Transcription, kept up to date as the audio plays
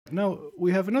Now,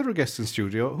 we have another guest in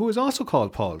studio who is also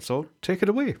called Paul, so take it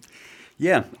away.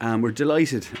 Yeah, we're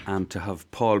delighted to have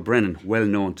Paul Brennan, well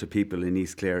known to people in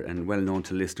East Clare and well known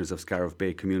to listeners of Scariff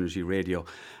Bay Community Radio.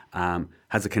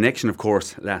 Has a connection, of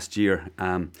course, last year,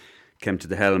 came to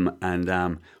the helm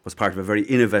and was part of a very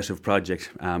innovative project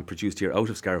produced here out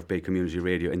of Scariff Bay Community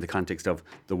Radio in the context of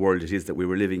the world it is that we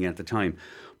were living in at the time.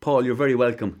 Paul, you're very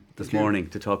welcome this morning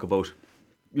to talk about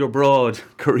your broad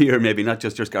career, maybe not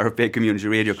just your Scariff Bay Community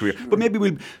Radio career, but maybe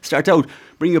we'll start out,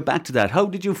 bring you back to that. How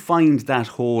did you find that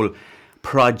whole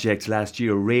project last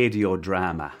year, radio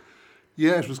drama?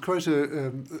 Yeah, it was quite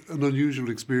an unusual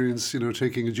experience,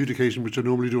 taking adjudication, which I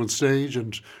normally do on stage,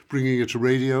 and bringing it to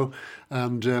radio.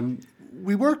 And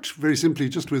we worked very simply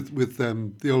just with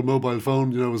the old mobile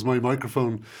phone, as my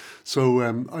microphone. So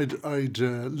I'd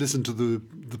listen to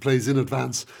the plays in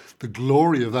advance. The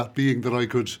glory of that being that I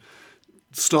could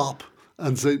stop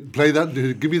and say, play that,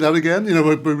 give me that again,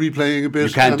 we're replaying a bit.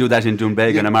 You can't do that in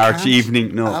Doonbeg on a March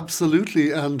evening, no.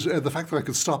 Absolutely, and the fact that I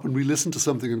could stop and re-listen to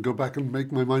something and go back and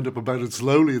make my mind up about it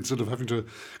slowly instead of having to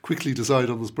quickly decide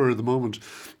on the spur of the moment.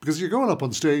 Because you're going up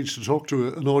on stage to talk to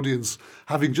an audience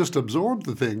having just absorbed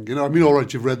the thing, all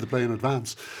right, you've read the play in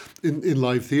advance in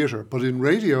live theatre, but in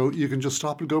radio, you can just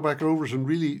stop and go back over it and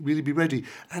really, really be ready.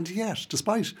 And yet,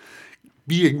 despite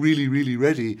being really, really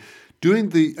ready, doing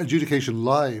the adjudication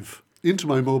live into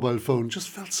my mobile phone just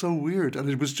felt so weird, and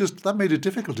it was just, that made it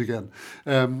difficult again.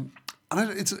 And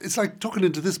it's like talking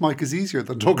into this mic is easier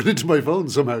than talking into my phone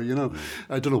somehow,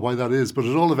 I don't know why that is, but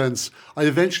at all events, I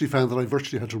eventually found that I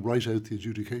virtually had to write out the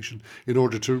adjudication in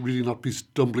order to really not be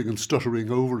stumbling and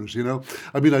stuttering over it,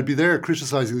 I'd be there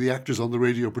criticising the actors on the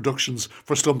radio productions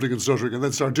for stumbling and stuttering and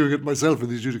then start doing it myself in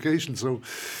the adjudication. So,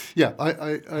 yeah,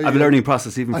 a learning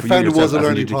process even for you. I found it was a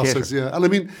learning process, yeah. And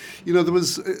there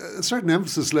was a certain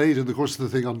emphasis laid in the course of the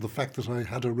thing on the fact that I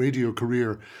had a radio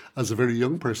career as a very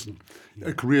young person,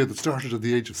 a career that started at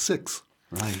the age of 6.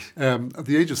 Right. At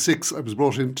the age of 6, I was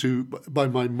brought into by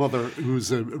my mother,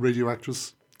 who's a radio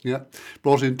actress. Yeah,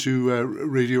 brought into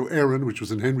Radio Erin, which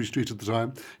was in Henry Street at the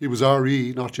time. It was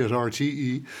RE, not yet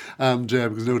RTE, and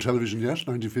because no television yet,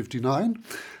 1959.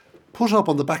 Put up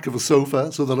on the back of a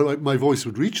sofa so that my voice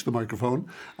would reach the microphone,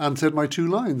 and said my 2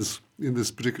 lines in this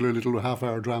particular little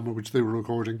half-hour drama which they were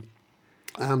recording.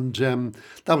 And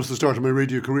that was the start of my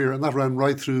radio career, and that ran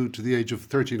right through to the age of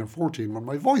 13 or 14 when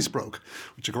my voice broke,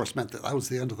 which of course meant that was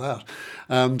the end of that.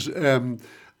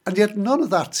 And yet none of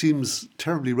that seems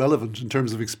terribly relevant in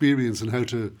terms of experience and how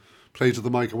to play to the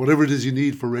mic or whatever it is you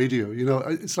need for radio.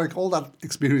 It's like all that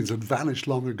experience had vanished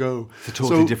long ago. It's a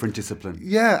totally different discipline.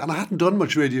 Yeah, and I hadn't done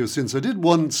much radio since. I did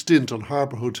one stint on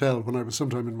Harbour Hotel when I was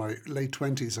sometime in my late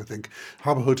 20s, I think.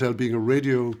 Harbour Hotel being a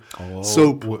radio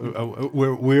soap.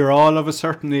 We're all of a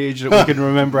certain age that we can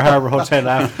remember Harbour Hotel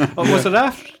after. Was it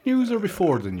after news or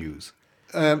before the news?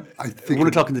 I think 1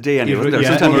 o'clock in the day, anyway.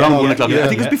 Yeah, sometime around 1 o'clock. Yeah. I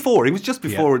think it was before. It was just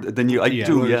before the news. I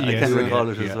can't recall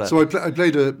it as well. So I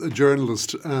played a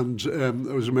journalist, and I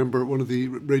always remember one of the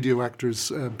radio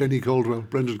actors, Brendan Caldwell.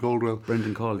 Brendan Caldwell.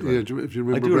 Yeah, if you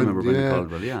remember. I do remember Brendan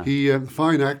Caldwell. Yeah, he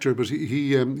fine actor, but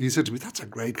he said to me, "That's a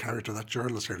great character, that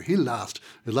journalist character. He'll last."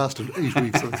 It lasted 8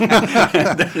 weeks.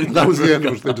 That was the end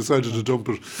of it. They decided to dump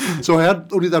it. So I had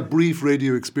only that brief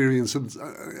radio experience,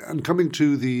 and coming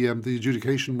to the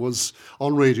adjudication was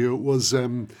on radio was.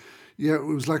 It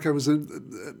was like I was a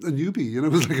newbie, it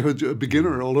was like a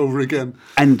beginner all over again.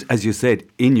 And as you said,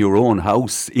 in your own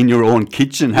house, in your own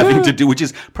kitchen, having to do, which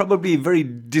is probably very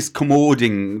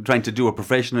discommoding, trying to do a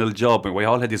professional job. We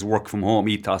all had this work from home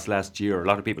ethos last year. A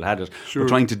lot of people had it. Sure. But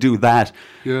trying to do that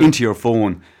into your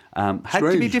phone had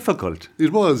to be difficult.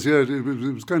 It was, yeah.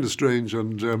 It was kind of strange,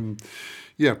 and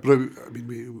yeah, but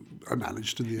I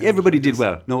managed in the end. Everybody did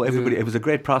well. No, everybody. Yeah. It was a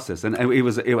great process, and it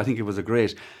was. I think it was a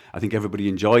great. I think everybody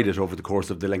enjoyed it over the course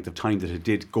of the length of time that it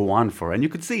did go on for, and you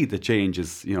could see the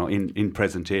changes, in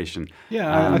presentation.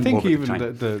 Yeah, I think even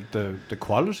the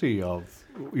quality of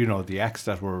the acts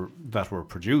that were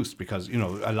produced, because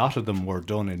a lot of them were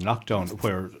done in lockdown,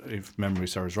 where, if memory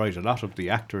serves right, a lot of the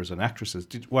actors and actresses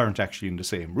weren't actually in the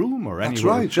same room or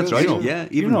anywhere. That's right. Yeah,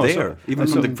 even there, even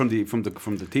from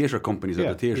the theatre companies or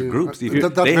the theatre groups,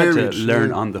 even they had to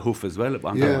learn on the hoof as well.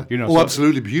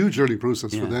 Absolutely, huge early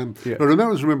process for them. Yeah. I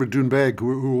remember Doonbeg, who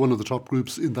were one of the top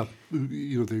groups in that.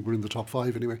 They were in the top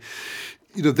 5 anyway.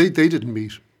 They didn't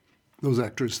meet. Those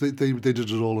actors, they did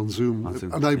it all on Zoom.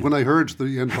 And when I heard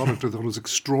the end product, I thought it was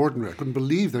extraordinary. I couldn't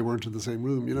believe they weren't in the same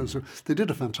room, so they did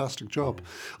a fantastic job.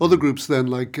 Other groups then,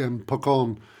 like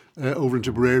Puckon over in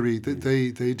Tipperary,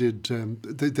 they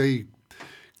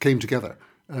came together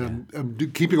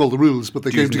keeping all the rules, but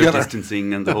they came together.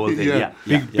 Distancing and the whole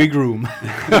thing. Big room.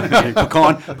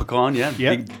 Pecan, yeah.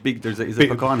 Yeah. Big.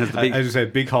 Pecan has the big. As you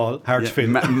said, big hall, hard to fit.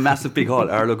 Massive big hall.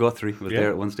 Arlo Guthrie was there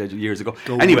at one stage years ago.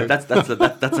 Anyway, that's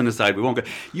an aside. We won't go.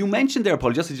 You mentioned there,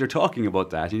 Paul, just as you're talking about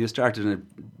that, and you started, and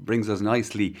it brings us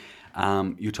nicely.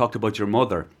 You talked about your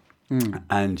mother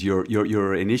and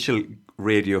your initial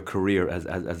radio career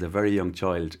as a very young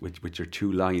child with your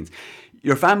 2 lines.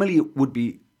 Your family would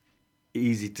be,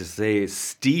 easy to say,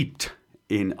 steeped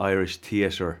in Irish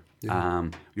theatre. Yeah.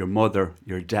 Your mother,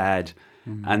 your dad,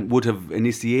 and would have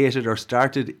initiated or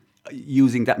started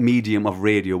using that medium of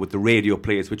radio with the radio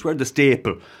plays, which were the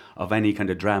staple of any kind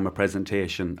of drama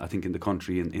presentation, I think, in the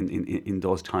country in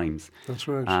those times. That's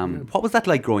right. What was that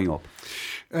like growing up?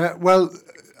 Well,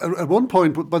 at one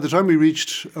point, by the time we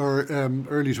reached our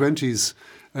early 20s,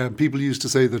 people used to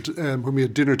say that when we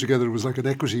had dinner together, it was like an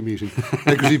equity meeting.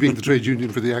 Equity being the trade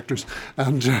union for the actors,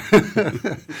 and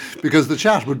because the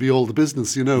chat would be all the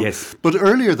business, you know. Yes. But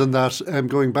earlier than that,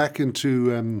 going back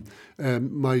into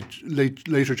my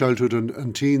later childhood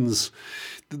and teens,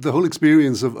 the whole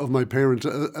experience of my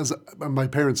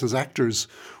parents as actors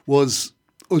was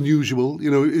unusual.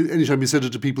 You know, anytime you said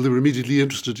it to people, they were immediately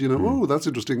interested, you know, oh, that's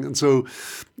interesting. And so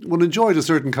one enjoyed a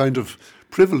certain kind of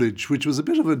privilege, which was a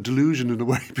bit of a delusion in a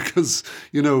way, because,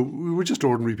 you know, we were just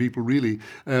ordinary people, really.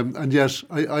 And yet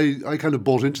I kind of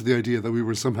bought into the idea that we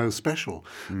were somehow special.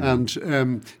 And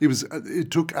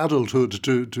it took adulthood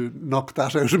to knock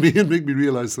that out of me and make me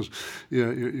realise that, yeah,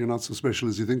 you're not so special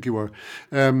as you think you are.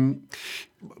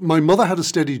 My mother had a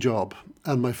steady job,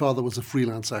 and my father was a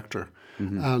freelance actor.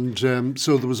 And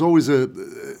so there was always a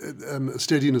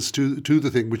steadiness to the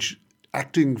thing, which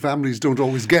acting families don't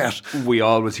always get. We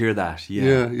always hear that,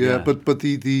 yeah. But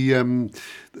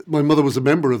my mother was a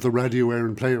member of the Radio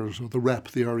Éireann Players, or the REP,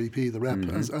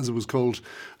 as it was called,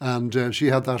 and she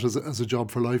had that as a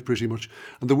job for life, pretty much.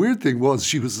 And the weird thing was,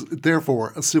 she was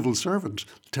therefore a civil servant,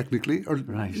 technically, or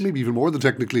maybe even more than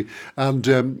technically. And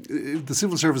the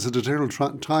civil service had a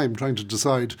terrible time trying to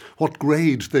decide what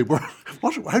grade they were.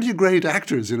 How do you grade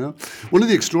actors? You know, one of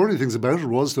the extraordinary things about it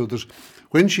was, though, that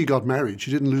when she got married,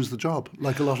 she didn't lose the job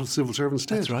like a lot of civil servants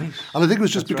did. That's right. And I think it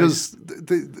was just because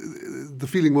the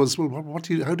feeling was, well,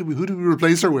 who do we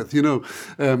replace her with? You know,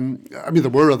 I mean, there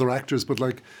were other actors, but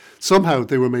like somehow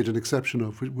they were made an exception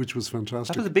of, which was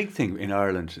fantastic. That was a big thing in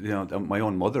Ireland. You know, my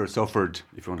own mother suffered,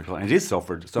 if you want to call it, and it is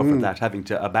suffered that, having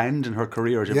to abandon her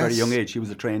career at a very young age. She was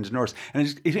a trained nurse,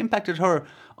 and it impacted her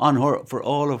for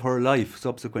all of her life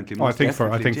subsequently. I think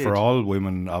for all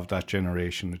women of that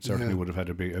generation, it certainly would have had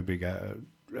a big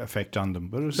effect on them.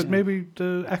 But I said maybe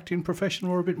the acting profession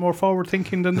were a bit more forward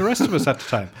thinking than the rest of us at the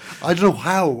time. I don't know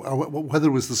how, whether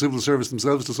it was the civil service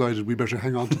themselves decided we better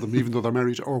hang on to them even though they're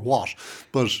married, or what,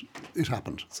 but it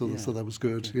happened. So that was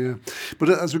good. Yeah. But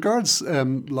as regards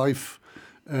life,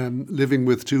 living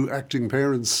with 2 acting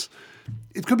parents,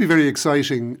 it could be very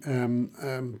exciting,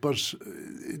 but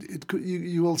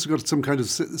you also got some kind of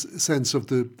sense of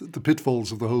the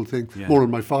pitfalls of the whole thing, more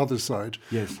on my father's side,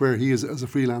 where he, as a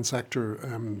freelance actor,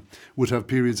 would have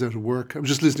periods out of work. I was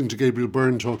just listening to Gabriel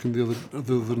Byrne talking the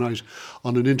other night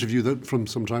on an interview from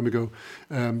some time ago,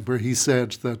 where he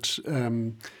said that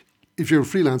if you're a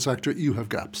freelance actor, you have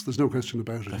gaps. There's no question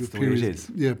about it. That's the way it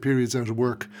is. Yeah, periods out of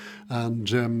work.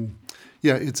 And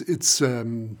it's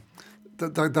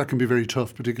that can be very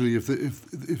tough, particularly if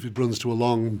it runs to a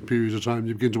long period of time.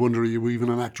 You begin to wonder, are you even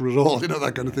an actor at all? You know,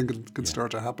 that kind of thing can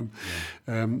start to happen.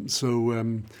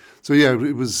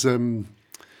 It was.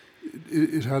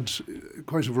 It had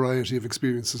quite a variety of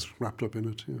experiences wrapped up in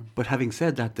it. Yeah. But having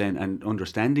said that then, and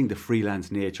understanding the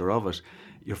freelance nature of it,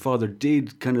 your father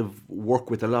did kind of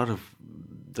work with a lot of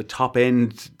the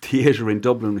top-end theatre in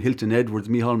Dublin, Hilton Edwards,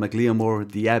 Micheál Mac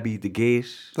Liammóir, the Abbey, the Gate.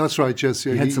 That's right, yes.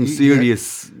 Yeah. He had some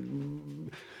serious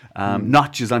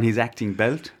notches on his acting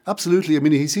belt. Absolutely. I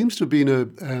mean, he seems to have been a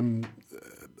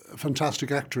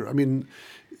fantastic actor. I mean,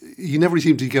 he never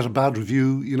seemed to get a bad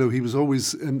review. You know, he was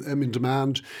always in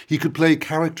demand. He could play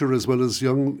character as well as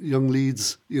young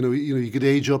leads. You know, he could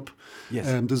age up. Yes.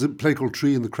 There's a play called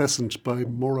Tree in the Crescent by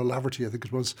Maura Laverty, I think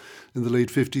it was, in the late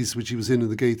 50s, which he was in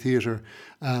the Gay Theatre.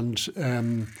 And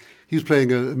he was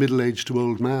playing a middle-aged to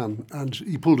old man, and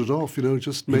he pulled it off, you know,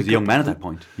 just he was a young man at that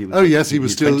point. He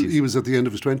was at the end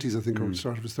of his 20s, I think, or the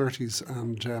start of his 30s.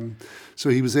 And so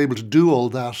he was able to do all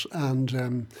that.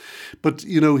 And but,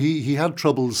 you know, he had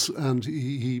troubles, and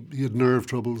he had nerve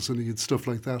troubles, and he had stuff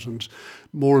like that. And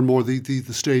more the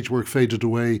stage work faded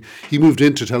away. He moved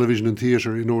into television and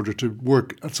theatre in order to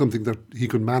work at something that he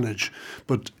could manage.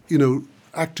 But, you know,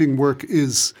 acting work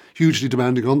is hugely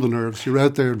demanding on the nerves. You're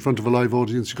out there in front of a live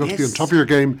audience. You've got to be on top of your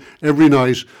game every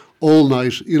night, all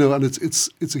night, and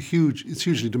it's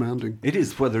hugely demanding. It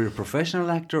is, whether you're a professional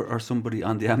actor or somebody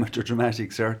on the amateur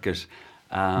dramatic circuit.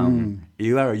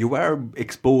 You are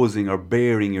exposing or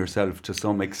bearing yourself to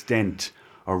some extent,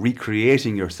 or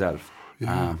recreating yourself.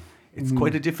 Yeah. It's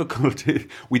quite a difficult.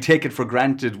 We take it for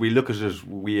granted. We look at it.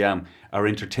 We are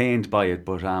entertained by it,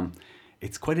 but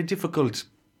it's quite a difficult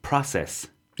process.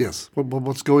 Yes, but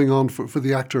what's going on for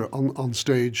the actor on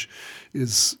stage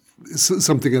is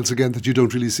something else again that you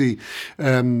don't really see.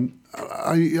 I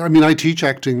mean, I teach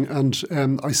acting,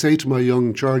 and I say to my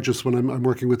young charges when I'm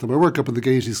working with them, I work up in the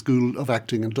Gaiety School of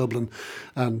Acting in Dublin,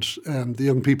 and the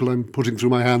young people I'm putting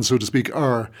through my hands, so to speak,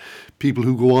 are people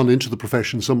who go on into the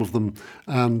profession, some of them,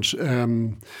 and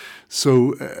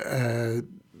so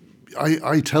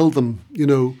I tell them,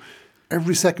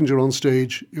 every second you're on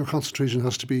stage, your concentration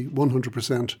has to be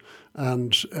 100%,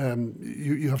 and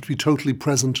you have to be totally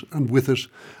present and with it,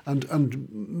 and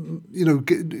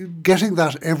getting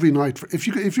that every night.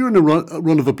 If you're in a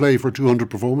run of a play for 200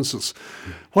 performances,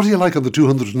 what are you like on the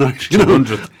 200th night?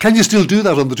 200th. Can you still do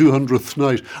that on the 200th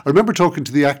night? I remember talking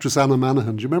to the actress Anna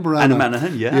Manahan. Do you remember Anna? Anna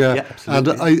Manahan, yeah,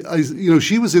 absolutely. And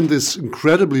she was in this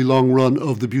incredibly long run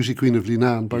of The Beauty Queen of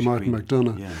Leenane by Martin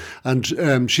McDonagh,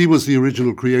 and she was the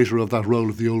original creator of that role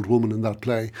of the old woman in that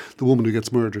play, the woman who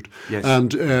gets murdered. Yes.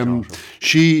 And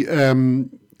she, I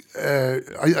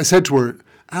said to her,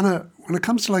 Anna, when it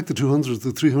comes to like the 200th,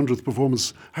 the 300th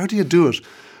performance, how do you do it?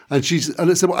 And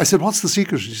I said, what's the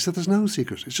secret? And she said, there's no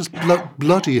secret. It's just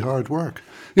bloody hard work.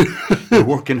 You're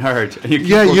working hard. And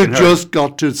you just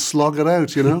got to slog it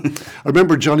out, I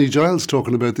remember Johnny Giles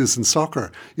talking about this in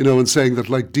soccer, and saying that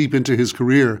like deep into his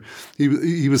career,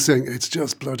 he was saying, it's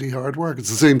just bloody hard work. It's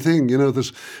the same thing,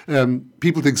 that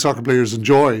people think soccer players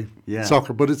enjoy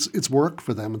soccer, but it's work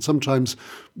for them. And sometimes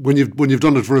when you've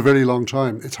done it for a very long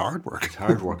time, it's hard work. It's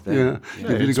hard work then.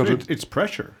 It's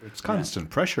pressure. It's constant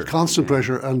pressure. Constant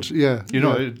pressure. And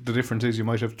the difference is you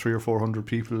might have 300 or 400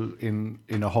 people in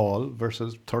a hall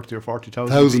versus 30 or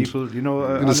 40,000 people,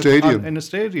 in a stadium. In a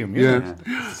stadium, It's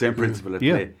the same principle at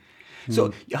play.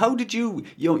 So how did you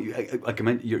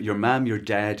your mum, your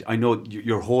dad, I know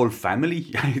your whole family,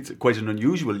 it's quite an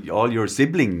unusual, all your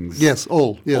siblings. Yes,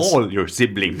 all your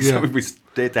siblings. Yeah. We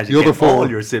state that the again, other four. all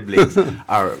your siblings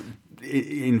are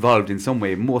involved in some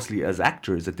way, mostly as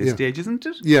actors at this stage, isn't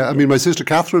it? Yeah, I mean, my sister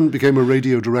Catherine became a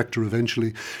radio director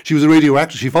eventually. She was a radio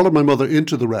actor. She followed my mother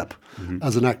into the rep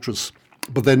as an actress,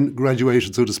 but then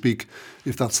graduated, so to speak,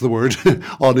 if that's the word,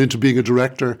 on into being a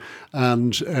director.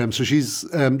 And so she's,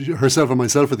 herself and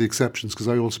myself are the exceptions, because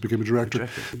I also became a director.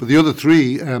 But the other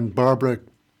three, Barbara,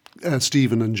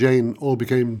 Stephen and Jane, all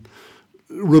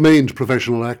remained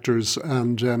professional actors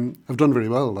and have done very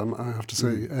well, I have to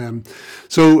say.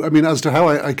 So, I mean, as to how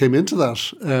I came into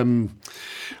that,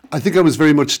 I think I was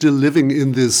very much still living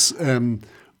in this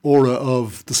aura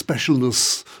of the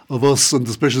specialness of us and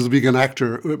the specialness of being an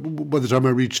actor by the time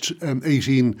I reached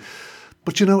 18.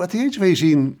 But, at the age of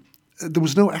 18, there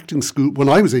was no acting school. When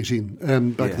I was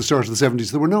 18, back at the start of the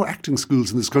 70s, there were no acting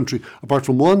schools in this country, apart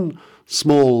from one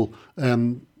small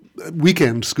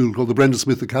weekend school called the Brenda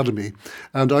Smith Academy.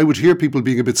 And I would hear people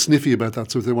being a bit sniffy about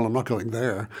that, so I thought, well, I'm not going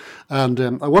there. And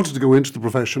I wanted to go into the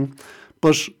profession,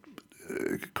 but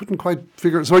couldn't quite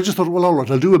figure it. So I just thought, well, all right,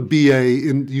 I'll do a BA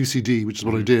in UCD, which is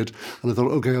what I did. And I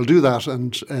thought, okay, I'll do that,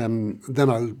 and then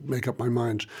I'll make up my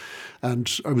mind.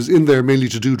 And I was in there mainly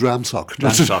to do Dramsoc.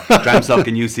 Dramsoc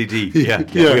in UCD. Yeah.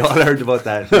 We all heard about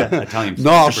that at times.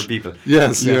 Not for people.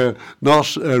 Yes,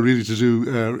 not really to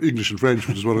do English and French,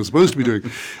 which is what I was supposed to be doing.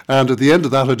 And at the end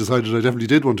of that, I decided I definitely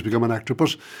did want to become an actor.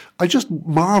 But I just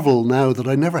marvel now that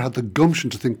I never had the gumption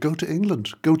to think, go to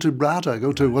England, go to RADA,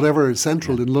 go to whatever,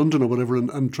 Central in London or whatever,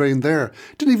 and train there.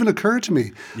 It didn't even occur to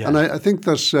me. Yeah. And I think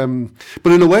that,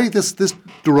 but in a way, this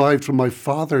derived from my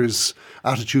father's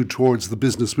attitude towards the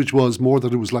business, which was more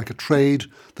that it was like a trade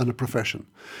than a profession.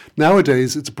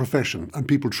 Nowadays, it's a profession, and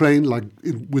people train, like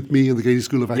with me in the Gaiety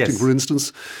School of Acting, for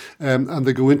instance, and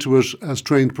they go into it as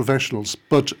trained professionals.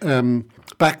 But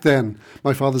back then,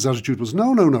 my father's attitude was,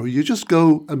 no, you just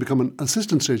go and become an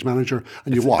assistant stage manager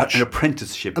and you watch. An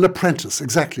apprenticeship. An apprentice,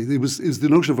 exactly. It was the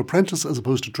notion of apprentice as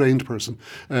opposed to trained person,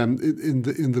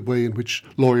 in the way in which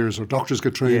lawyers or doctors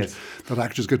get trained, that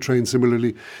actors get trained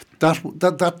similarly.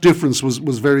 that difference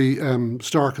was very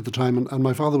stark at the time, and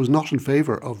my father was not in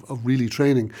favour of really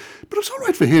training. But it was all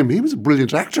right for him. He was a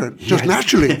brilliant actor, just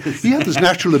naturally. Yes. He had this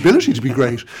natural ability to be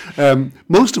great.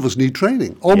 Most of us need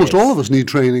training. Almost all of us need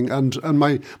training. And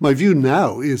my view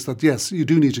now is that, yes, you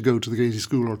do need to go to the Gaiety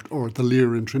School or the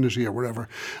Lear in Trinity or wherever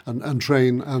and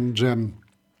train. And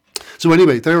so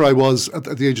anyway, there I was at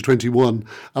the age of 21,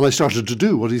 and I started to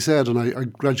do what he said, and I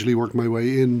gradually worked my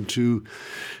way into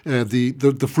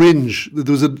the fringe.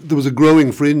 There was a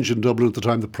growing fringe in Dublin at the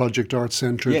time, the Project Arts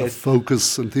Centre, the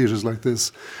Focus, and theatres like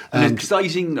this. And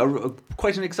exciting,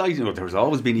 quite an exciting. Well, there's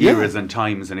always been eras and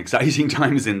times and exciting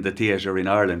times in the theatre in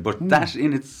Ireland, but that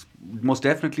in its most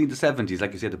definitely in the 70s,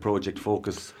 like you said, the Project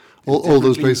Focus. All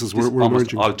those places were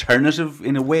almost emerging. Alternative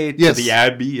in a way to the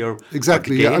Abbey or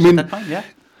exactly. The I mean, at that time,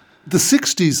 the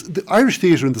 60s, the Irish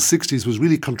theatre in the 60s was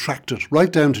really contracted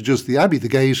right down to just the Abbey, the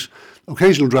Gate,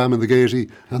 occasional drama in the Gaiety,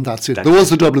 and that's it. There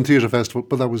was the Dublin Theatre Festival,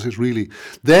 but that was it really.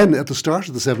 Then at the start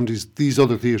of the 70s, these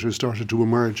other theatres started to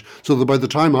emerge, so that by the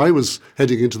time I was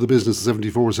heading into the business in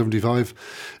 74, 75,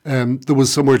 there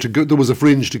was somewhere to go, there was a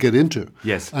fringe to get into.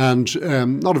 Yes. And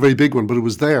not a very big one, but it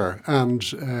was there. And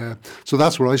so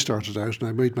that's where I started out, and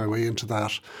I made my way into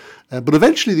that. But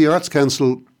eventually the Arts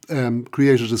Council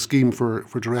created a scheme for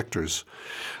directors.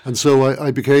 And so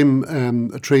I became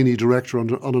a trainee director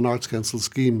on an Arts Council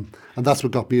scheme, and that's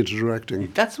what got me into directing.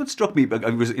 That's what struck me. I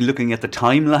was looking at the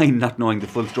timeline, not knowing the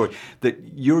full story, that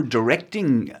your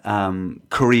directing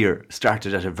career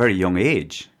started at a very young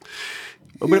age.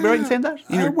 Am I right in saying that?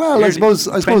 Well, I suppose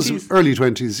early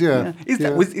 20s, yeah.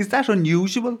 Is that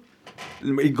unusual?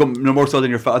 No more so than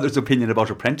your father's opinion about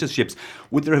apprenticeships.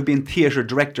 Would there have been theatre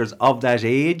directors of that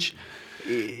age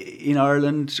in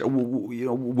Ireland?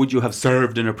 Would you have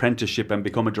served an apprenticeship and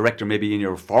become a director maybe in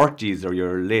your 40s or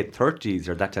your late 30s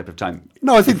or that type of time?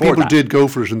 No, I think people did go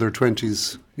for it in their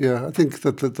 20s. Yeah, I think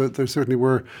that there certainly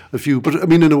were a few. But I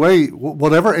mean, in a way,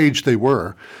 whatever age they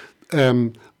were,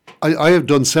 I have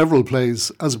done several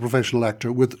plays as a professional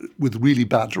actor with really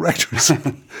bad directors,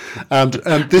 and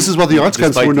this is what the Arts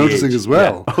Council were noticing as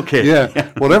well. Yeah. Okay.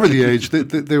 Yeah, whatever the age,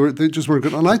 they just weren't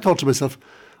good. And I thought to myself,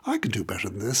 I can do better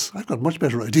than this. I've got much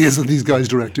better ideas than these guys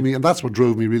directing me, and that's what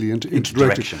drove me really into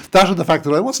directing. That and the fact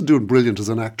that I wasn't doing brilliant as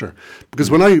an actor, because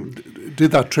when I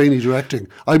did that trainee directing,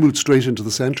 I moved straight into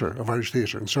the centre of Irish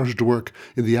theatre and started to work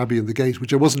in the Abbey and the Gate,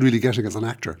 which I wasn't really getting as an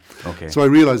actor. Okay. So I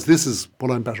realised this is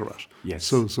what I'm better at. Yes.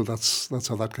 So that's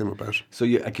how that came about. So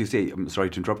like you say, I'm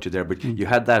sorry to interrupt you there, but you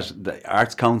had that, the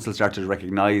Arts Council started to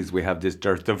recognise we have this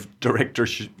dearth of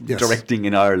directing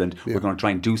in Ireland. Yeah. We're going to try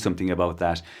and do something about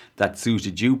that. That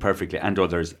suited you perfectly and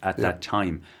others at that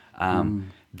time.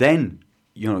 Then,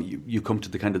 you come to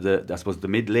the kind of I suppose the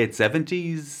mid-late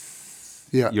 70s.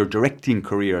 Yeah. Your directing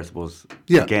career, I suppose,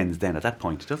 begins then at that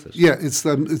point, does it? Yeah,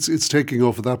 it's taking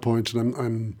off at that point, and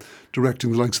I'm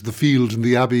directing the likes of The Field and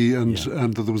the Abbey, and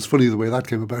it was funny the way that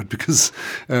came about, because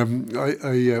I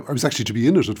was actually to be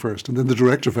in it at first, and then the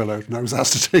director fell out, and I was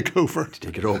asked to take over. To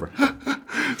take it over.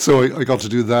 So I got to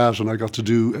do that, and I got to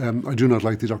do I Do Not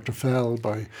Like Thee, Dr. Fell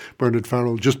by Bernard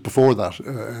Farrell just before that,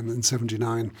 in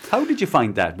 79. How did you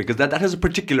find that? Because that has a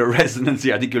particular resonance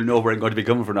here. I think you'll know where I'm going to be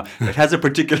coming from now. It has a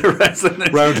particular resonance.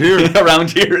 Around here.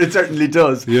 Around here, it certainly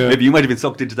does. Yeah. Maybe you might have been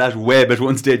sucked into that web at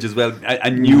one stage as well,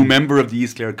 a new member of the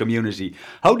East Clare community.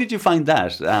 How did you find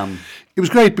that? It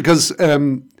was great because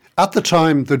at the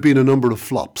time there'd been a number of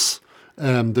flops.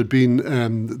 There'd been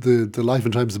the Life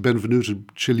and Times of Benvenuto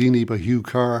Cellini by Hugh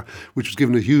Carr, which was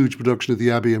given a huge production at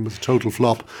the Abbey and was a total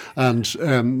flop, and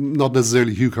not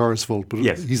necessarily Hugh Carr's fault, but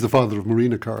he's the father of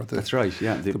Marina Carr. That's right,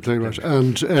 yeah. The playwright.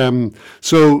 And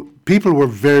so people were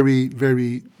very,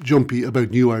 very jumpy about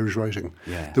new Irish writing.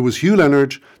 Yeah. There was Hugh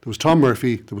Leonard, there was Tom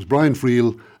Murphy, there was Brian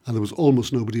Friel, and there was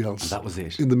almost nobody else. And that was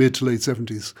it. In the mid to late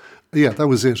 70s. Yeah, that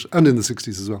was it. And in the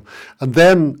 60s as well. And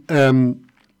then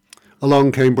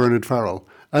along came Bernard Farrell.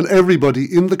 And everybody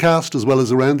in the cast as well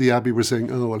as around the Abbey were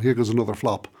saying, oh, well, here goes another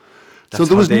flop. That's so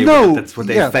there was that's what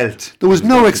they felt. There was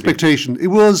no expectation. It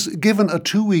was given a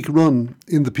 2-week run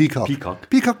in the Peacock.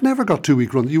 Peacock never got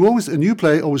 2-week run. A new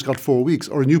play always got 4 weeks,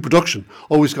 or a new production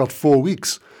always got 4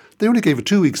 weeks. They only gave it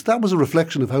 2 weeks. That was a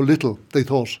reflection of how little they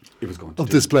thought it was going to of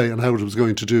this play and how it was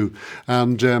going to do.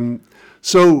 And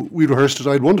so we rehearsed it.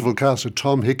 I had a wonderful cast. I had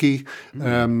Tom Hickey.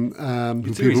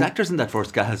 Serious actors in that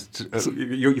first cast.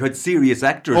 You had serious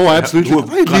actors. Oh, absolutely.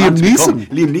 I had Liam Neeson.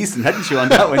 Liam Neeson, hadn't you, on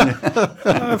that one?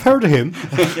 I've heard of him.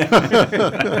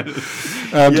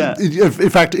 In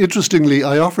fact, interestingly,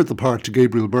 I offered the part to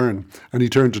Gabriel Byrne, and he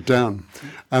turned it down.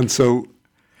 And so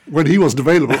when he wasn't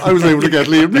available, I was able to get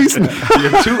Liam Neeson.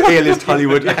 Your two A-list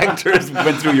Hollywood actors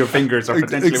went through your fingers, or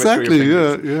potentially exactly,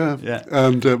 went through your fingers. yeah.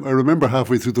 And I remember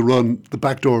halfway through the run, the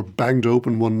back door banged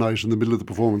open one night in the middle of the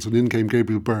performance, and in came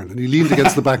Gabriel Byrne, and he leaned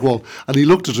against the back wall, and he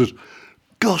looked at it.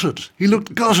 Gutted. He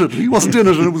looked gutted. He wasn't in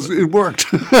it, and it worked.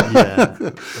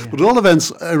 But at all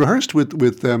events, I rehearsed with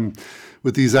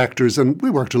these actors, and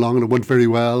we worked along, and it went very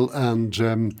well. And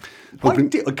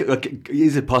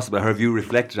is it possible? Have you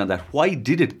reflected on that? Why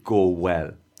did it go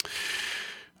well?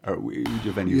 Or do you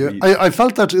have any I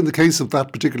felt that in the case of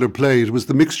that particular play, it was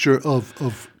the mixture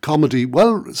of comedy,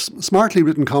 smartly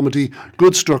written comedy,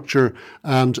 good structure,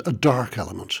 and a dark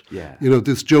element. Yeah.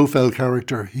 This Joe Fell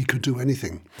character, he could do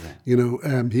anything.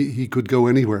 Yeah. He could go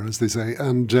anywhere, as they say.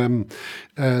 And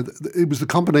it was the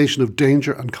combination of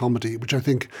danger and comedy, which I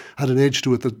think had an edge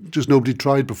to it that just nobody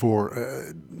tried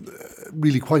before.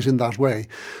 Really quite in that way.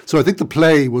 So I think the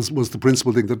play was the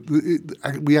principal thing,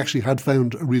 that we actually had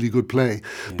found a really good play.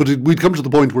 Yeah. But we'd come to the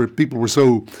point where people were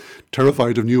so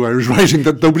terrified of New Irish writing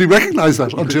that nobody recognised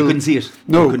that until... You couldn't see it.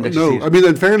 No. I mean,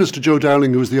 in fairness to Joe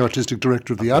Dowling, who was the artistic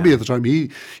director of the Abbey at the time, he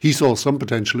saw some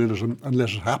potential in it and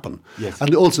let it happen. Yes.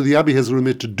 And also the Abbey has a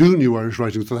remit to do New Irish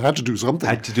writing, so they had to do something.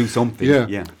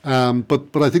 Yeah.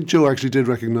 But I think Joe actually did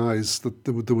recognise that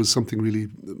there was something really...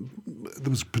 There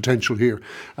was potential here.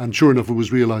 And sure enough, it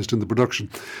was realised in the production.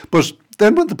 But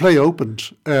then when the play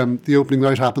opened, the opening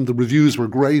night happened, the reviews were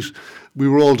great. We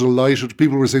were all delighted.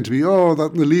 People were saying to me,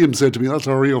 Liam said to me, that's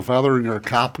our real father in your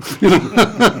cap.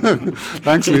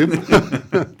 Thanks,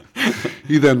 Liam.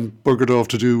 He then buggered off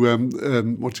to do,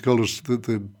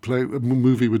 the play, a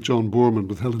movie with John Boorman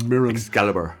with Helen Mirren.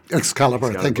 Excalibur,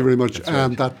 thank you very much. Right.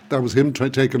 And that was him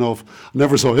taken off.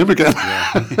 Never saw him again.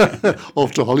 Yeah.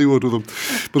 Off to Hollywood with him.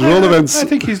 But at all events... I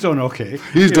think he's done okay.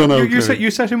 He's done okay. You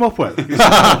set him up well.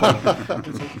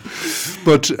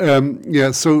 But,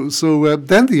 so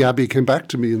then the Abbey came back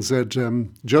to me and said,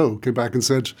 Joe came back and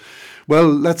said, well,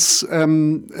 let's give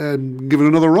it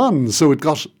another run. So it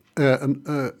got...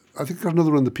 I think it got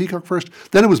another run, the Peacock first.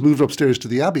 Then it was moved upstairs to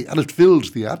the Abbey, and it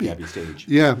filled the Abbey. The Abbey stage.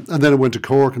 Yeah, and then it went to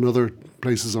Cork and other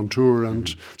places on tour,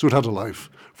 and so it had a life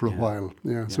for a while.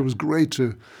 Yeah, so it was great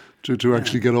to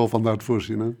actually get off on that foot,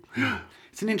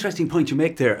 It's an interesting point you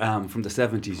make there. From the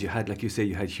 70s, you had, like you say,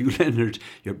 you had Hugh Leonard,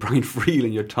 you had Brian Friel,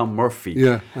 and you had Tom Murphy.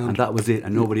 Yeah, and that was it,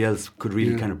 and nobody else could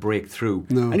really kind of break through.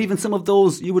 No. And even some of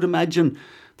those, you would imagine,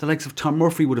 the likes of Tom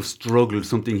Murphy would have struggled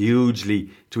something hugely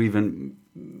to even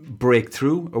break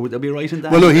through, or would that be right in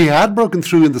that? Well, no, he had broken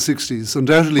through in the 60s,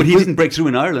 undoubtedly. But he didn't break through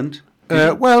in Ireland.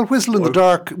 Whistle in the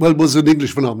Dark, was an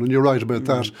English phenomenon. You're right about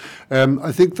that.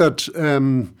 I think that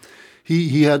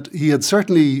he had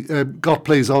certainly got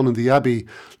plays on in the Abbey,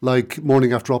 like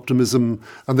Morning After Optimism,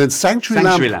 and then Sanctuary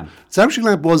Lamp.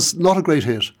 Sanctuary Lamp was not a great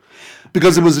hit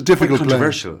because it was a difficult play.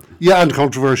 Controversial. Yeah, and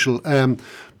controversial.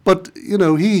 But,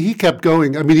 he kept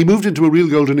going. I mean, he moved into a real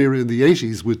golden era in the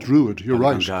 80s with Druid. You're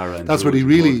right. That's when he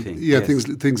really,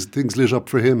 things lit up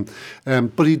for him.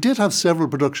 But he did have several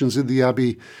productions in the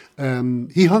Abbey.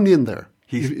 He hung in there,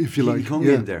 if you like. He hung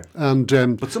in there. And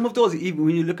but some of those, even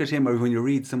when you look at him or when you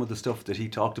read some of the stuff that he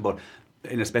talked about,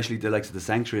 and especially the likes of the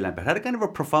Sanctuary Lamp, it had a kind of a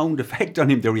profound effect on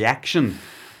him, the reaction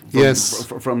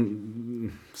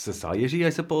from society, I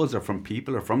suppose, or from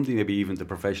people, or from maybe even the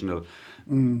professional...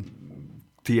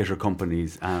 theatre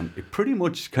companies. It pretty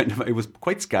much it was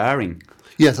quite scarring.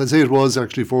 Yes, I'd say it was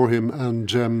actually for him,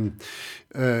 and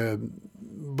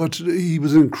but he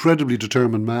was an incredibly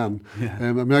determined man.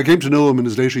 Yeah. I came to know him in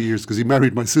his later years because he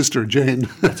married my sister Jane.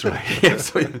 That's right.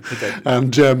 Yes.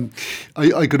 And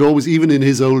I could always, even in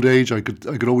his old age, I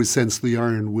could always sense the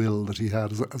iron will that he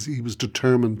had, as he was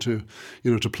determined to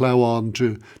plough on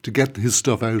to get his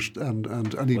stuff out,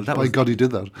 and by God he did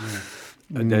that. Yeah.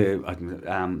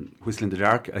 Whistle in the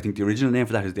Dark, I think the original name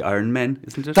for that is the Iron Men,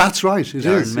 isn't it? That's right, it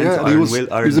is. Yeah, he was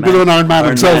a bit of an Iron Man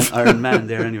himself. Iron Man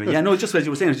there anyway. Yeah, no, just as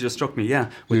you were saying, it just struck me,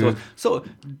 those. So,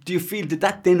 do you feel, did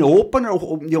that then open,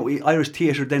 or Irish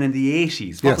theatre then in the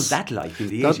 80s? What was that like in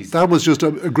the 80s? That was just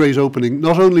a great opening,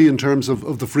 not only in terms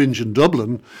of the Fringe in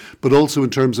Dublin, but also in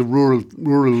terms of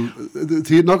rural-based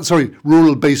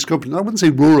companies. I wouldn't say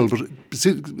rural, but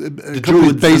the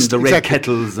Druids based, and the Red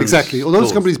Kettles. Exactly. All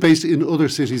those companies based in other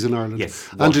cities in Ireland,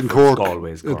 and in Cork,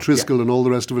 Triskel, and all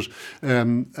the rest of it.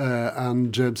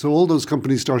 So all those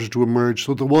companies started to emerge.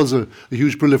 So there was a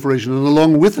huge proliferation, and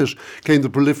along with it came the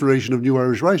proliferation of New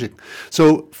Irish writing.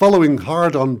 So following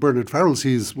hard on Bernard Farrell's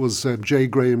heels was J.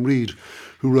 Graham Reid,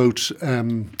 who wrote,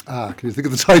 can you think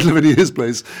of the title of any of his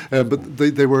plays? But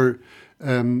they were...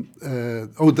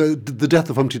 The Death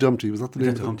of Humpty Dumpty, was that the name?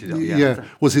 Death of Humpty Dumpty,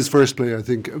 was his first play, I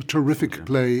think. A terrific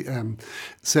play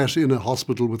set in a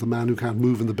hospital with a man who can't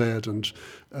move in the bed, and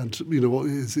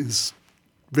his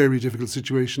very difficult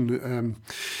situation.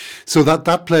 So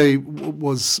that play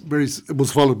was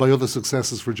followed by other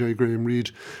successes for J. Graham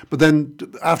Reed. But then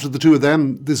after the two of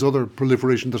them, this other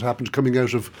proliferation that happened coming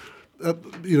out of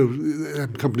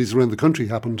companies around the country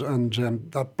happened, and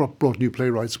that brought new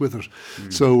playwrights with it.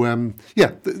 So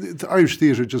the Irish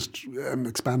theatre just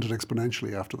expanded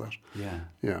exponentially after that.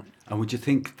 Yeah. And would you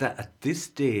think that at this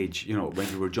stage, when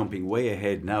you were jumping way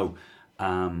ahead now,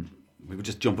 we would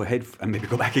just jump ahead and maybe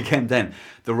go back again then,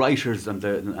 the writers and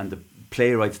the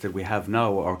playwrights that we have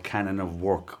now, our canon of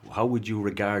work, how would you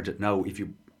regard it now if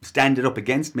you stand it up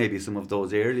against maybe some of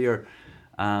those earlier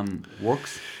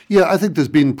works? Yeah, I think there's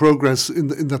been progress in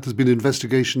that there's been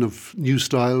investigation of new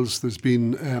styles, there's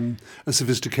been a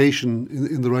sophistication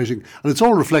in the writing, and it's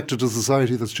all reflected in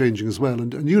society that's changing as well.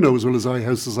 And you know as well as I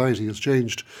how society has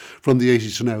changed from the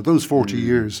 80s to now. Those 40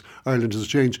 years, Ireland has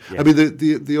changed. Yeah. I mean,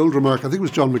 the old remark, I think it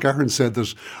was John McGahern said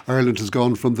that Ireland has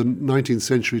gone from the 19th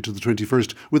century to the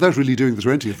 21st without really doing the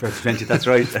 20th. First 20, that's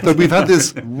right. That we've had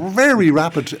this very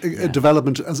rapid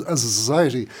development as a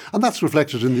society, and that's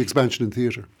reflected in the expansion in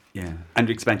theatre. Yeah, and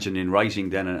expansion in writing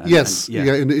then.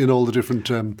 In all the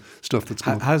different stuff that's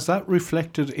come up. Has that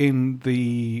reflected in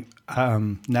the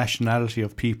nationality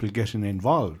of people getting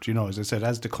involved? As I said,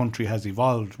 as the country has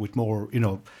evolved with more,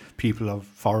 people of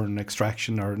foreign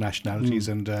extraction or nationalities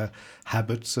and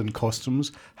habits and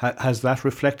customs, has that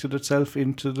reflected itself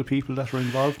into the people that are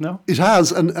involved now? It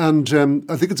has, and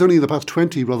I think it's only in the past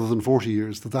 20 rather than 40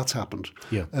 years that's happened.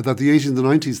 Yeah. That the 80s and the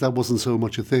 90s, that wasn't so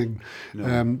much a thing.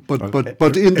 No.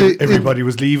 But everybody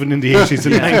was leaving in the 80s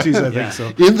and 90s, I think so.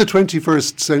 In the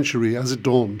 21st century, as it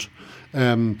dawned,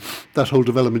 that whole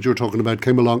development you're talking about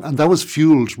came along, and that was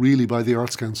fuelled really by the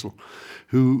Arts Council,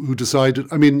 who decided,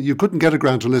 I mean, you couldn't get a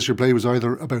grant unless your play was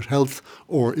either about health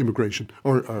or immigration,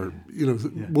 or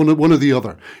one or the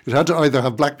other. It had to either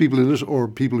have black people in it or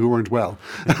people who weren't well.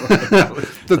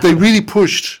 That they really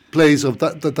pushed plays of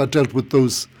that dealt with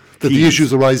those, the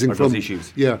issues arising from those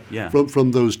issues.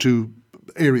 From those two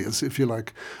areas, if you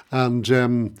like, and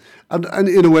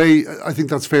in a way, I think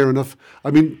that's fair enough.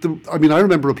 I mean, I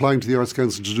remember applying to the Arts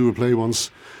Council to do a play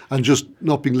once, and just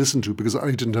not being listened to because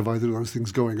I didn't have either of those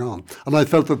things going on, and I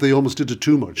felt that they almost did it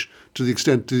too much to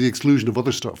the exclusion of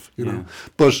other stuff, you know.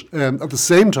 But at the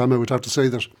same time, I would have to say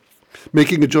that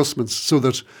making adjustments so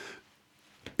that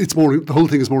the whole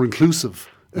thing is more inclusive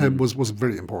was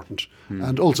very important,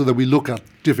 and also that we look at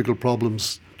difficult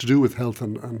problems to do with health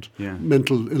and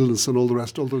mental illness and all the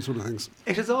rest, all those sort of things.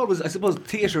 It has always, I suppose,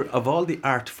 theatre, of all the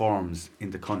art forms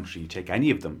in the country, take any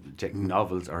of them, take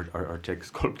novels or take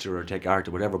sculpture or take art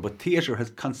or whatever, but theatre has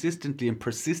consistently and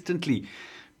persistently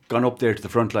gone up there to the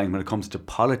front line when it comes to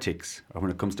politics or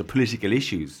when it comes to political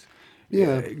issues.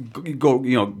 Yeah, go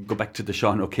back to the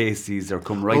Sean O'Casey's or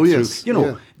come right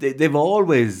through. They've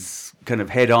always kind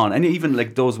of head on, and even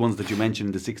like those ones that you mentioned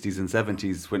in the 60s and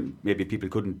 70s when maybe people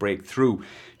couldn't break through.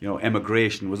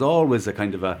 Emigration was always a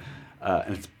kind of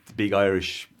and it's the big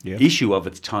Irish issue of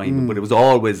its time, but it was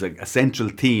always a central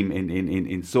theme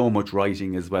in so much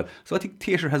writing as well. So I think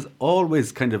theatre has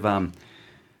always kind of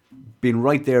been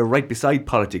right there, right beside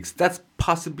politics. That's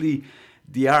possibly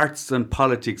the arts and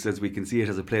politics, as we can see it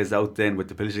as it plays out then with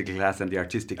the political class and the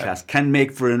artistic class, can make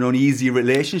for an uneasy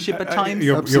relationship at times.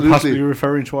 You're possibly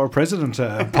referring to our president,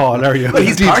 Paul, are you? Well,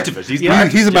 he's part of it. He's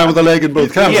a man with a leg in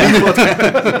both camps.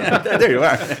 There you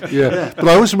are. But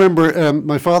I always remember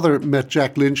my father met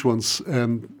Jack Lynch once,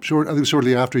 I think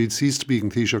shortly after he'd ceased speaking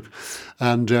Taoiseach,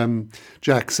 and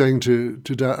Jack saying to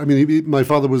Dad, I mean, my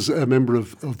father was a member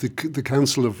of the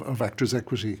Council of Actors'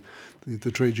 Equity,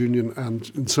 the trade union, and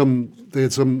in some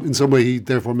way he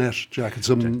therefore met Jack at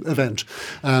some event,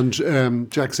 and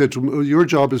Jack said to him, your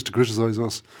job is to criticise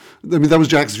us. I mean, that was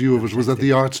Jack's view of it, was that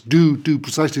the arts do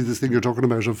precisely this thing you're talking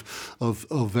about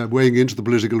of weighing into the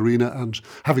political arena and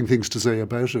having things to say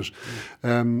about it.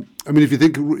 I mean, if you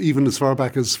think even as far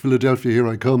back as Philadelphia, Here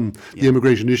I Come, the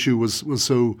immigration issue was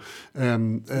so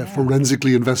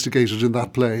forensically investigated in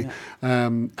that play.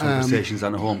 Conversations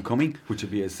on a Homecoming, which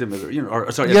would be a similar,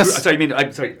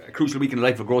 A Crucial Week in the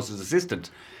Life of a Grocer's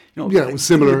Assistant. It was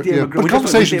similar. But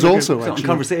Conversations also, actually.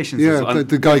 Conversations.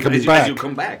 The guy coming back. As you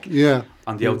come back. Yeah.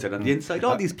 On the outside, on the inside.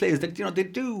 All these plays, that they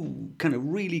do kind of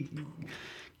really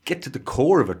get to the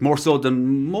core of it, more so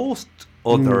than most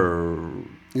other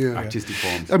artistic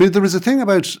forms. I mean, there is a thing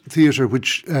about theatre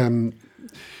which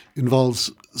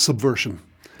involves subversion.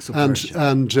 and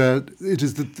it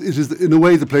is in a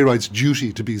way the playwright's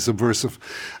duty to be subversive.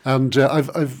 And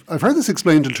I've heard this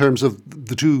explained in terms of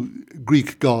the two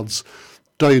Greek gods,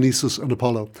 Dionysus and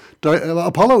Apollo.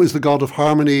 Apollo is the god of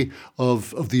harmony,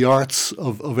 of the arts,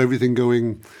 of everything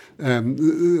going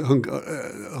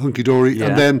hunky-dory. Yeah.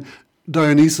 And then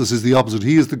Dionysus is the opposite.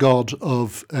 He is the god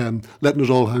of letting it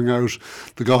all hang out,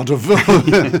 the god of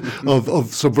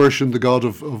of subversion, the god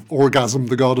of orgasm,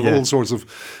 the god of all sorts of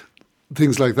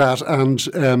things like that.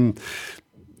 And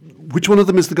which one of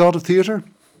them is the god of theatre?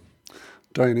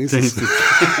 Dionysus.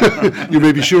 You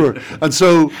may be sure. And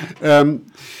so...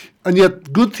 and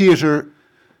yet, good theatre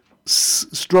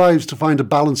strives to find a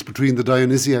balance between the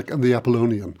Dionysiac and the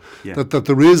Apollonian. Yeah. That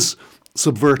there is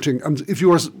subverting, and if you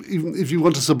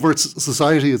want to subvert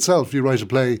society itself, you write a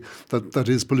play that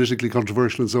is politically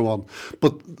controversial and so on.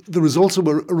 But there is also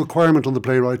a requirement on the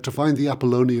playwright to find the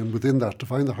Apollonian within that, to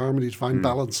find the harmony, to find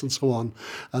balance, and so on.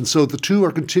 And so the two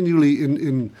are continually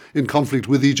in conflict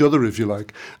with each other, if you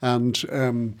like. And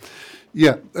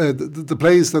the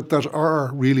plays that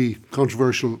are really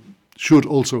controversial should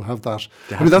also have that.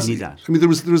 Need that. I mean, there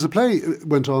was a play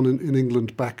went on in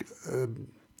England back,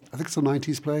 I think it's a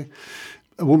 90s play.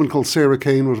 A woman called Sarah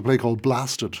Kane wrote a play called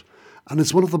Blasted. And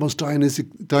it's one of the most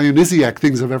Dionysiac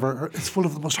things I've ever heard. It's full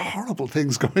of the most horrible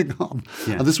things going on.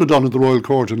 Yeah. And this went on in the Royal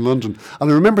Court in London.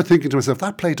 And I remember thinking to myself,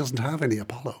 that play doesn't have any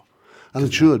Apollo. And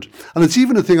it should. And it's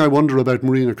even a thing I wonder about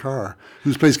Marina Carr,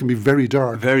 whose plays can be very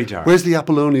dark. Very dark. Where's the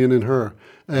Apollonian in her?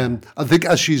 I think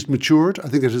as she's matured, I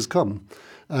think it has come.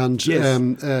 And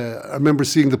yes. I remember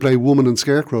seeing the play Woman and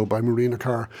Scarecrow by Marina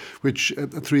Carr, which a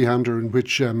three-hander in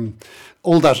which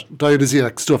all that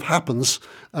Dionysiac stuff happens,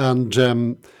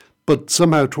 and but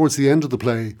somehow towards the end of the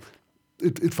play,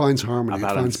 it finds harmony, it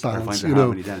finds balance. You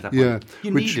need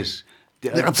it.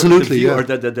 Absolutely, or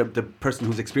the person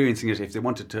who's experiencing it, if they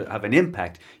wanted to have an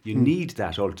impact, you need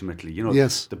that ultimately.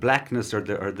 Yes. The blackness or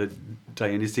the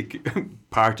Dionysic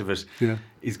part of it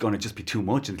is going to just be too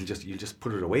much, and you'll just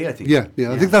put it away. I think. Yeah.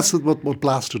 I think that's what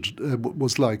Blasted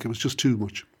was like. It was just too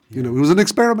much. It was an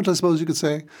experiment, I suppose you could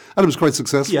say, and it was quite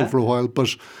successful for a while.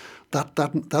 But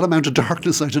that amount of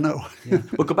darkness, I don't know.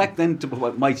 We'll go back then to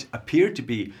what might appear to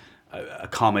be a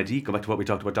comedy. Go back to what we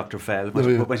talked about, Dr. Fell.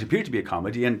 What might appear to be a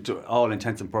comedy, and to all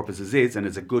intents and purposes is, and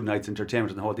it's a good night's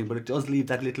entertainment and the whole thing, but it does leave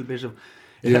that little bit of...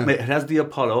 It has the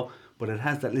Apollo, but it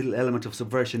has that little element of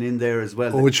subversion in there as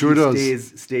well. Oh, it sure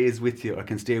does. Stays with you, or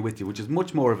can stay with you, which is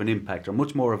much more of an impact, or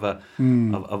much more of a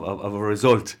of a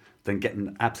result than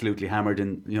getting absolutely hammered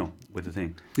in, with the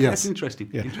thing. Yes. That's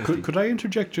interesting. Yeah. Could I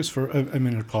interject just for a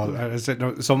minute, Paul? I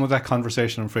said, some of that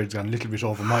conversation, I'm afraid, has gone a little bit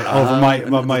over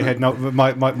my head now.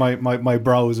 My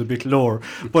brow is a bit lower.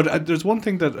 But there's one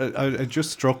thing that it just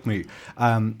struck me.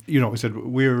 I said,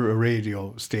 we're a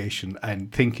radio station,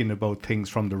 and thinking about things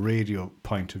from the radio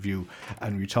point of view,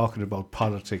 and we're talking about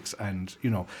politics, and,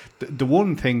 the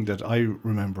one thing that I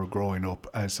remember growing up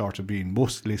as sort of being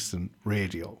must-listen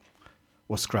radio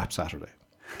was Scrap Saturday.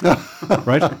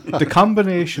 Right? The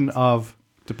combination of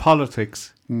the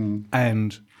politics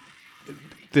and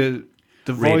the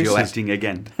radio voices acting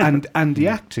again Mm. the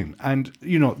acting, and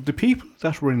the people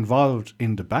that were involved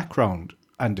in the background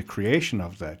and the creation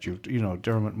of that.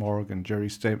 Dermot Morgan, Jerry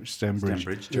Stembridge,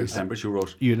 who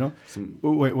wrote some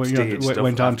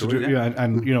went on to do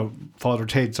and Father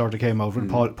Ted sort of came out, and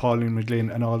Pauline McLean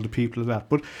and all the people of that.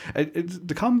 But it's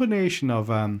the combination of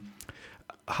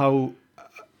how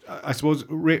I suppose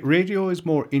radio is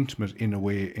more intimate in a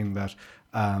way, in that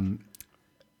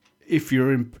if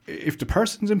the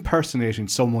person's impersonating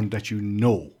someone that you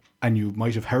know, and you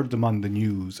might have heard them on the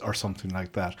news or something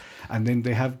like that, and then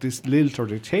they have this lilt, or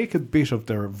they take a bit of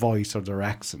their voice or their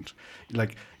accent,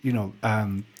 like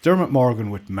Dermot Morgan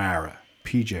with Mara,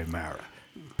 PJ Mara.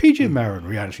 PJ Mara in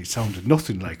reality sounded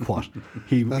nothing like what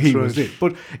he was in.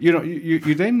 But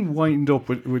you then wind up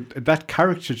with that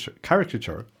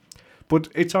caricature. But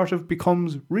it sort of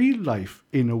becomes real life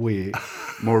in a way.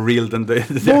 More real than the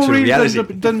actual reality.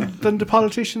 Than the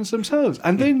politicians themselves.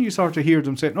 And then you sort of hear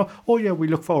them say, "Oh yeah, we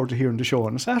look forward to hearing the show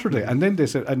on a Saturday." And then they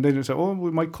say, "Oh, we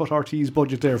might cut RT's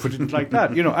budget there if we didn't like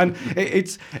that." And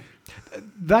it's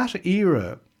that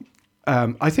era.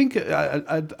 I think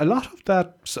a lot of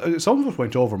that, some of it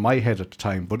went over my head at the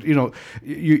time, but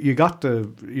you got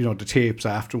the tapes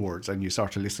afterwards, and you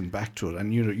sort of listen back to it,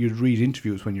 and you'd read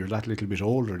interviews when you're that little bit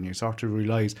older, and you sort of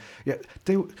realise,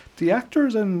 the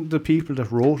actors and the people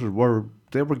that wrote it were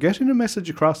getting a message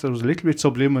across that was a little bit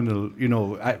subliminal,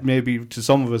 maybe to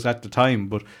some of us at the time,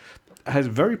 but has a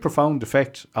very profound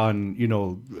effect on, you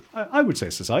know, I would say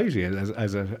society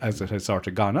as it has sort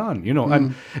of gone on, you know,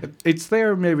 and it's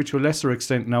there maybe to a lesser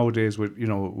extent nowadays with, you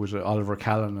know, with Oliver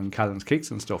Callan and Callan's Kicks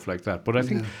and stuff like that. But I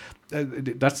think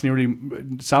that's nearly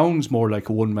sounds more like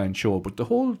a one-man show. But the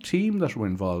whole team that were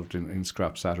involved in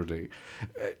Scrap Saturday,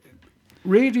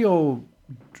 radio,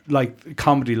 like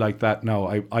comedy like that now,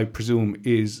 I presume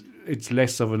it's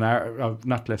less of an art,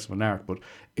 not less of an art, but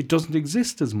it doesn't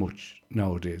exist as much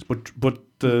nowadays. But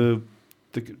the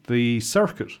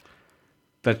circuit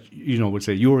that, you know, would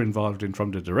say you're involved in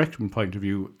from the directing point of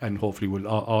view, and hopefully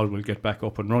all will get back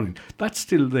up and running, that's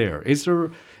still there. Is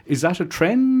that a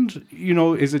trend? You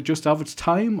know, is it just of its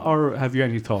time, or have you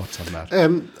any thoughts on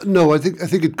that? No, I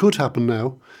think it could happen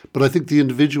now, but I think the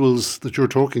individuals that you're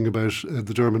talking about,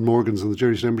 the Dermot Morgans and the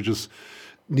Jerry Stembridges,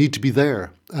 need to be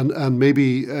there, and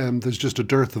maybe there's just a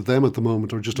dearth of them at the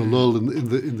moment, or just a lull in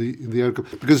the outcome.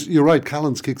 Because you're right,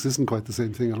 Callan's Kicks isn't quite the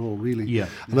same thing at all, really. Yeah.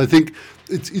 And I think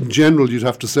it's in general you'd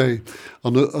have to say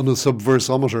on a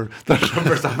subversometer that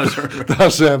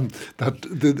that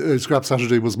the Scrap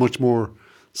Saturday was much more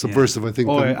subversive, I think.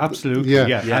 Oh, absolutely. Yeah.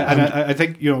 And I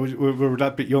think, you know, we were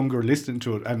that bit younger listening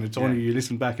to it, and it's only you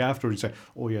listen back afterwards and say,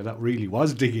 oh yeah, that really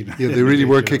was digging. Yeah, they really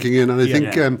were kicking in, and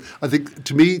I think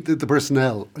to me the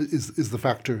personnel is the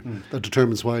factor that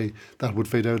determines why that would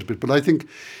fade out a bit. But I think,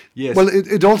 well,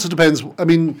 it also depends. I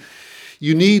mean,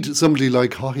 you need somebody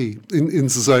like Haughey in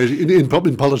society, in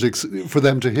politics, for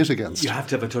them to hit against. You have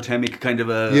to have a totemic kind of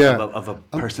a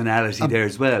personality there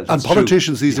as well. And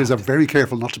politicians these days are very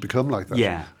careful not to become like that.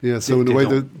 Yeah. So in a way,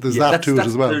 there's that to it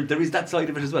as well. There is that side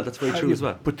of it as well. That's very true as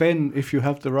well. But then, if you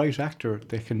have the right actor,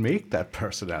 they can make that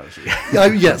personality.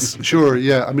 Yes, sure.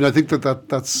 Yeah. I mean, I think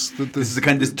that's this is the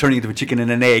kind of turning into a chicken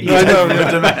and an egg. I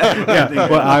know.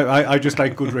 Well, I just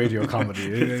like good radio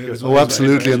comedy. Oh,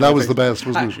 absolutely, and that was the best,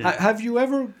 wasn't it? Have you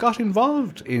ever got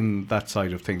involved in that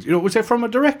side of things? You know, would say from a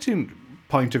directing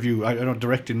point of view, I know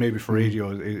directing maybe for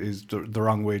radio is the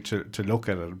wrong way to look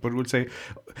at it, but would say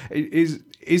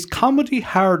is comedy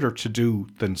harder to do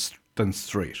than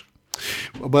straight?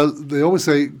 Well, they always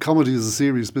say comedy is a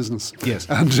serious business. Yes,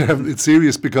 and it's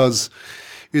serious because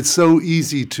it's so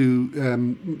easy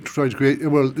to try to create.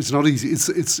 Well, it's not easy. It's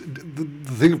the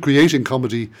thing of creating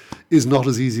comedy is not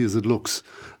as easy as it looks,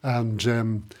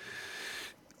 and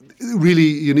really,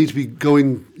 you need to be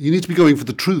going for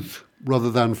the truth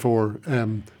rather than for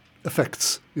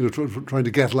effects. You know, trying to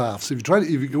get laughs. If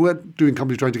you go out doing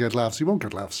comedy trying to get laughs, you won't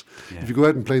get laughs. Yeah. If you go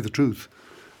out and play the truth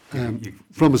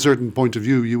from a certain point of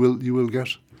view, you will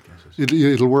get it.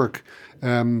 It'll work.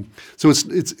 So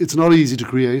it's not easy to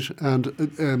create,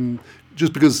 and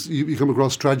just because you come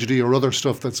across tragedy or other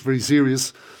stuff that's very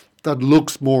serious, that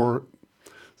looks more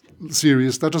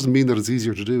serious, that doesn't mean that it's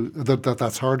easier to do.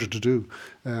 That's harder to do.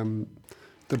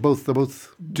 They both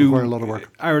require a lot of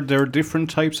work. Are there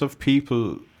different types of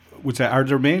people? Would say, are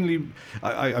there mainly?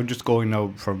 I'm just going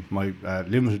now from my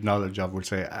limited knowledge of, would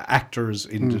say, actors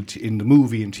in the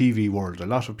movie and TV world. A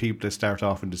lot of people, they start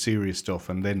off in the serious stuff,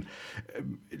 and then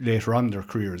later on in their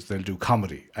careers they'll do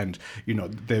comedy, and you know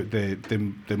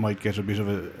they might get a bit of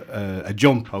a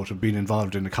jump out of being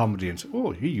involved in the comedy and say, oh,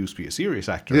 he used to be a serious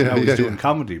actor, now he's doing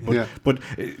comedy. But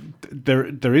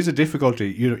there is a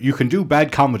difficulty. You know, you can do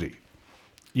bad comedy.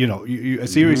 You know, a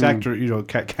serious actor, you know,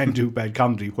 can do bad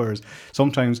comedy, whereas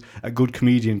sometimes a good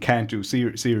comedian can't do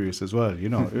serious as well. You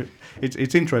know,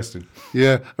 it's interesting.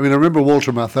 Yeah, I mean, I remember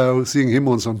Walter Matthau, seeing him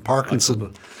once on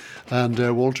Parkinson, and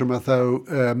Walter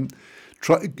Matthau,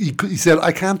 he said,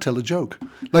 "I can't tell a joke."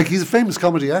 Like, he's a famous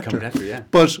comedy actor,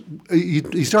 but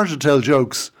he started to tell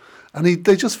jokes. And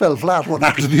they just fell flat one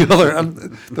after the other. And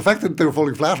the fact that they were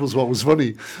falling flat was what was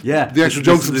funny. Yeah. The actual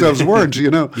jokes themselves weren't,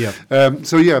 you know. Yeah.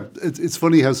 It's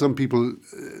funny how some people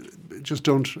just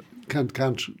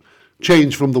can't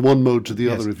change from the one mode to the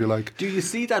other, if you like. Do you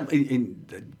see that in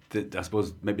I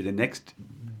suppose, maybe the next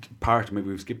part, maybe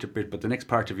we've skipped a bit, but the next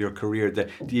part of your career,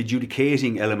 the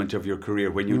adjudicating element of your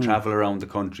career when you travel around the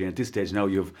country, and at this stage now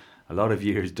you've a lot of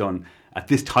years done at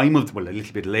this time of, well, a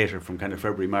little bit later, from kind of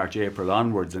February, March, April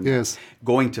onwards, and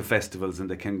going to festivals, and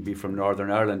they can be from Northern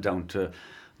Ireland down to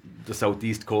the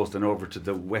southeast coast and over to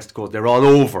the west coast. They're all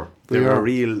over. They're a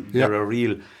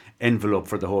real envelope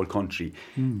for the whole country.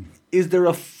 Is there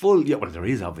a full? Yeah, well, there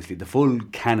is obviously. The full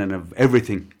canon of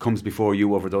everything comes before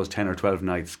you over those 10 or 12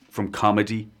 nights, from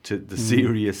comedy to the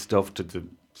serious stuff to the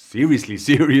seriously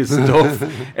serious stuff,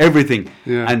 everything,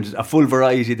 and a full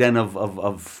variety then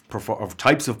of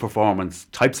types of performance,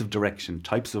 types of direction,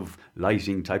 types of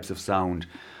lighting, types of sound.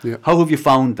 Yeah. How have you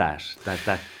found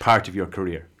that part of your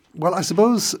career? Well, I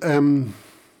suppose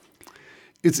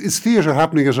it's theatre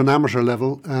happening at an amateur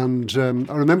level. And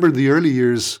I remember in the early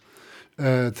years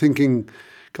thinking,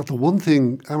 God, the one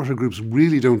thing amateur groups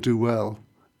really don't do well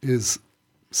is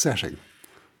sets.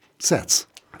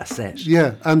 A set.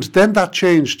 Yeah, and then that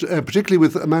changed, particularly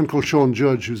with a man called Sean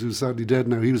Judge, who's sadly dead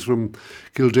now. He was from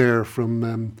Kildare,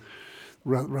 from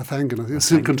Rathangan, I think.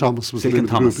 Silken Thomas was the name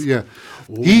of the group.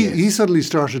 Yeah, he suddenly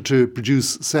started to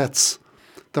produce sets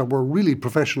that were really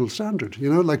professional standard,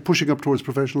 like pushing up towards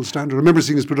professional standard. I remember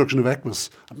seeing his production of Equus,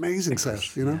 amazing set,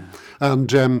 and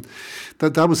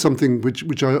that was something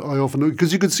which I often know,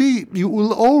 because you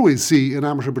will always see in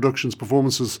amateur productions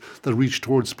performances that reach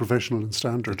towards professional and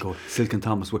standard. Silken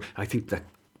Thomas, I think that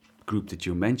group that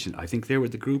you mentioned, I think they were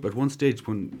the group at one stage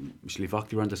when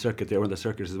Slievachty were on the circuit, they were on the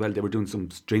circuit as well. They were doing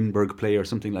some Strindberg play or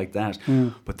something like that,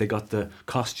 but they got the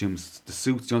costumes, the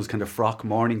suits, those kind of frock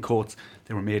morning coats.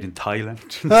 They were made in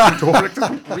Thailand.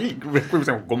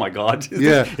 Oh my God!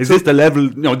 Is this the level?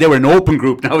 No, they were an open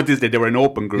group. Now at this day, they were an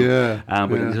open group.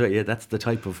 That's the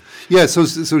type of. Yeah, so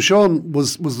Sean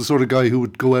was the sort of guy who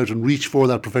would go out and reach for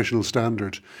that professional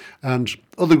standard, and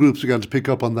other groups began to pick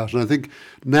up on that. And I think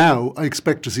now I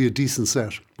expect to see a decent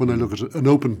set when I look at an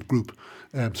open group,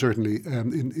 certainly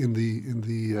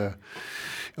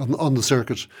on the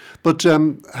circuit. But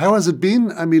how has it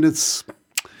been? I mean, it's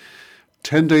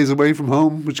 10 days away from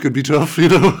home, which could be tough,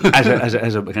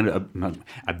 as a kind of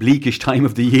a bleakish time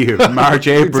of the year. March,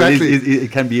 April, exactly.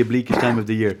 It can be a bleakish time of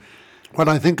the year. When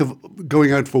I think of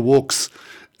going out for walks,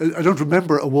 I don't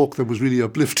remember a walk that was really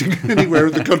uplifting anywhere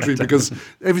in the country because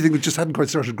everything just hadn't quite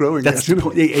started growing yet.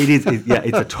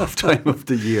 It's a tough time of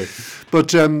the year.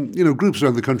 But, groups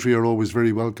around the country are always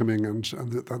very welcoming and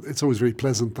it's always very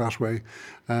pleasant that way.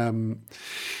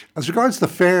 As regards the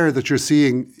fair that you're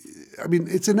seeing, I mean,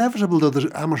 it's inevitable though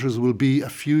that amateurs will be a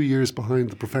few years behind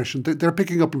the profession. They're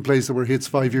picking up in place that were hits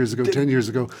 5 years ago, 10 years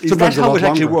ago. Is that how it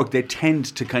actually works? They tend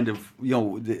to kind of,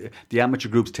 the amateur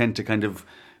groups tend to kind of,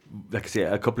 like I say,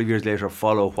 a couple of years later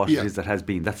follow what it is that has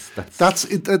been.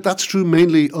 That's true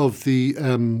mainly of the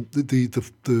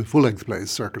full length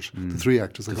plays circuit, the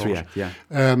 3-act as I call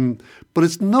it. But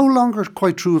it's no longer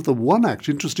quite true of the 1-act.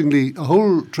 Interestingly, a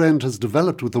whole trend has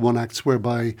developed with the 1-acts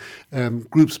whereby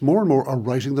groups more and more are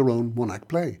writing their own 1-act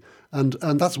play. And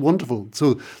that's wonderful.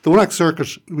 So the 1-act circuit,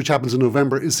 which happens in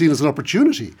November, is seen as an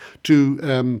opportunity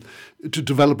to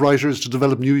develop writers, to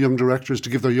develop new young directors, to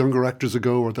give their younger actors a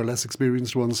go or their less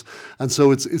experienced ones. And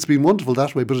so it's been wonderful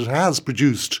that way. But it has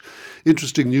produced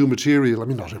interesting new material. I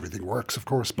mean, not everything works, of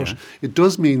course, but it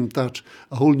does mean that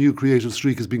a whole new creative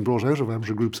streak is being brought out of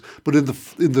amateur groups. But in the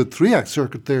 3-act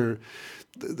circuit,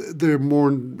 they're more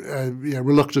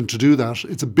reluctant to do that.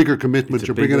 It's a bigger commitment.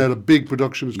 You're bringing out a big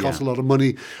production. It costs a lot of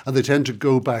money, and they tend to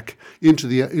go back into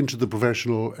the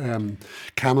professional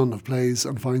canon of plays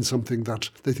and find something that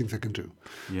they think they can do.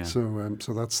 Yeah. So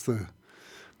that's the.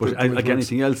 But like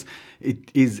anything else, it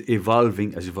is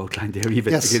evolving, as you've outlined there,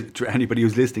 even to anybody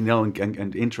who's listening now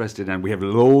and interested. And we have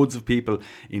loads of people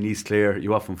in East Clare.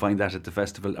 You often find that at the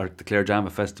festival, or the Clare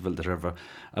Drama Festival, that have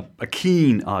a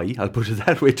keen eye, I'll put it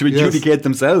that way, to adjudicate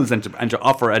themselves and to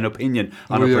offer an opinion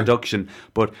on a production.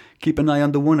 But keep an eye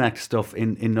on the 1-act stuff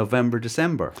in November,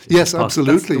 December. Yes,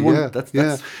 absolutely. That's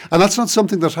and that's not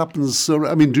something that happens. So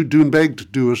I mean,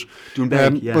 Doonbeg do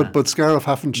it. But Scariff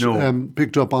haven't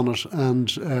picked up on it,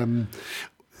 and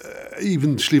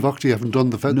even Slievachty haven't done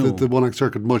the 1-act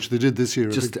circuit much. They did this year.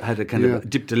 Just had a kind of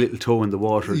dipped a little toe in the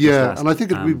water. Yeah, and I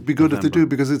think it would be good November. If they do,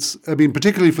 because it's, I mean,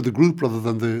 particularly for the group rather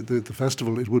than the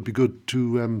festival, it would be good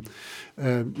to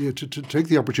take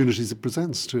the opportunities it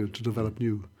presents to develop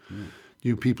new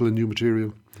people and new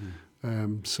material.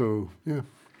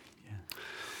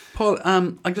 Paul,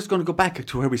 I'm just going to go back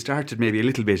to where we started maybe a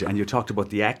little bit, and you talked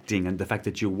about the acting and the fact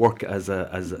that you work as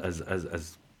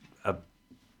a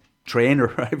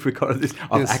trainer, if we call it this,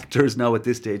 of actors now at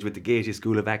this stage with the Gaiety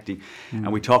School of Acting.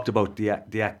 And we talked about the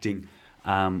acting,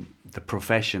 the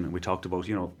profession, and we talked about,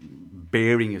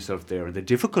 bearing yourself there and the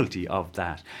difficulty of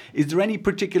that. Is there any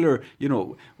particular, we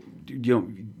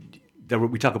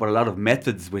talk about a lot of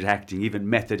methods with acting, even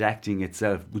method acting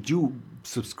itself. Would you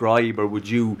subscribe, or would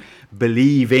you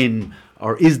believe in,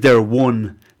 or is there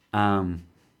one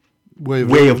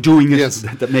way of doing it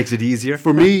that makes it easier?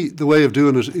 For me, the way of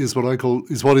doing it is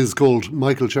what is called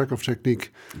Michael Chekhov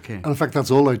technique. Okay. And in fact, that's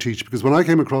all I teach, because when I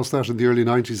came across that in the early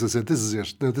 90s, I said, this is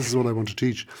it. Now, this is what I want to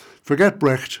teach. Forget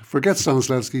Brecht, forget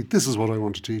Stanislavski, this is what I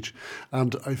want to teach.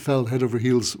 And I fell head over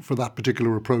heels for that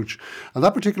particular approach. And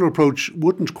that particular approach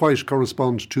wouldn't quite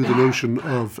correspond to the notion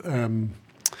of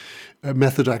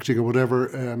method acting or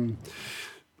whatever.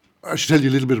 I should tell you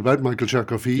a little bit about Michael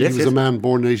Chekhov. He was a man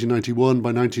born in 1891.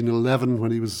 By 1911,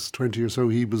 when he was 20 or so,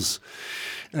 he was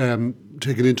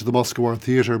taken into the Moscow Art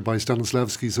Theatre by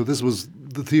Stanislavski. So this was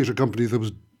the theatre company that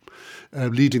was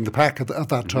leading the pack at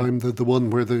that time, the one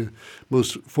where the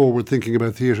most forward thinking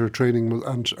about theatre training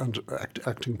and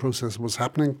acting process was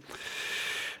happening.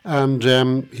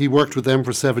 And he worked with them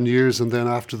for 7 years, and then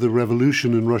after the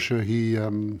revolution in Russia, he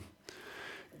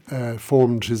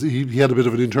formed his. He had a bit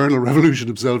of an internal revolution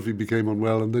himself. He became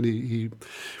unwell, and then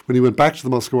when he went back to the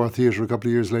Moscow Art Theatre a couple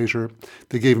of years later,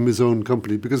 they gave him his own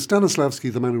company because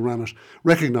Stanislavski, the man who ran it,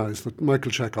 recognised that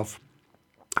Michael Chekhov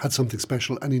had something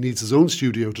special, and he needs his own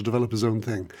studio to develop his own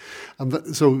thing,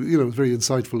 and so very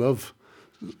insightful of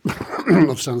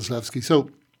Stanislavski.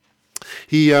 So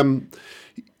he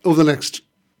over the next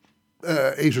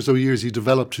 8 or so years, he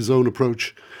developed his own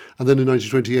approach. And then in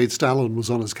 1928, Stalin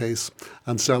was on his case,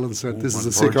 and Stalin said, "This is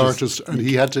a sick artist," and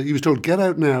he was told, "Get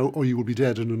out now, or you will be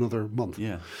dead in another month."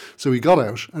 Yeah. So he got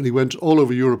out, and he went all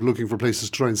over Europe looking for places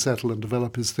to try and settle and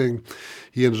develop his thing.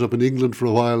 He ended up in England for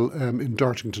a while, in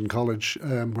Dartington College,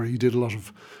 where he did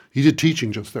he did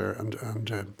teaching just there and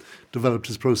developed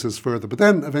his process further. But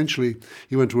then eventually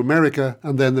he went to America,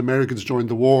 and then the Americans joined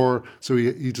the war, so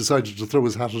he decided to throw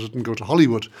his hat at it and go to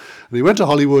Hollywood. And he went to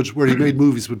Hollywood, where he made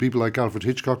movies with people like Alfred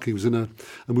Hitchcock. He was in a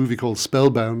movie called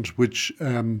Spellbound, which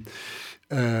earned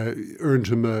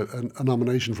him a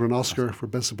nomination for an Oscar for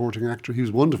Best Supporting Actor. He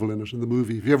was wonderful in it, in the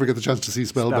movie. If you ever get the chance to see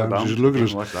Spellbound, you should look at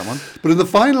it. Watch that one. But in the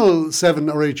final 7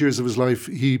 or 8 years of his life,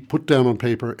 he put down on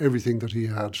paper everything that he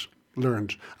had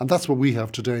learned, and that's what we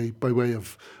have today by way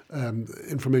of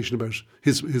information about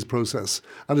his process,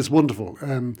 and it's wonderful.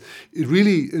 It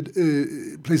really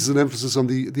places an emphasis on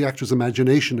the actor's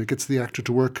imagination. It gets the actor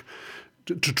to work,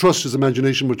 to trust his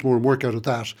imagination much more and work out of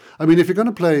that. I mean, if you're going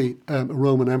to play a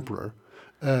Roman emperor,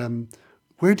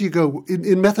 where do you go?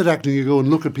 In method acting, you go and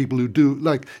look at people who do,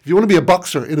 like, if you want to be a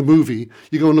boxer in a movie,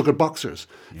 you go and look at boxers.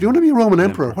 Yeah. If you want to be a Roman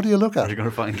emperor, what do you look at? You're going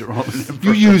to find a Roman emperor.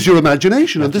 You use your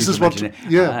imagination, and this is what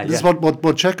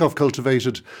Chekhov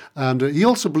cultivated. And he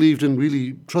also believed in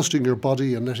really trusting your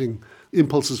body and letting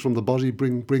impulses from the body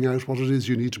bring out what it is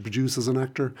you need to produce as an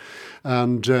actor.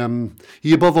 And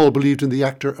he above all believed in the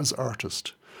actor as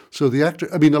artist. So the actor,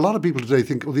 I mean, a lot of people today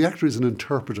think, the actor is an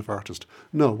interpretive artist.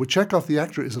 No, with Chekhov, the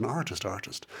actor is an artist,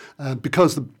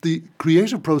 because the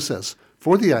creative process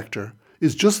for the actor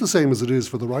is just the same as it is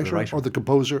for the writer or the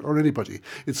composer or anybody.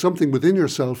 It's something within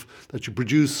yourself that you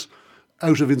produce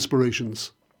out of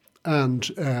inspirations. And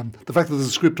the fact that there's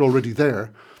a script already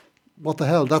there, what the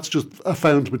hell, that's just a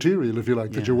found material, if you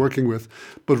like, that you're working with.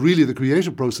 But really the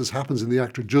creative process happens in the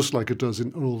actor just like it does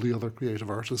in all the other creative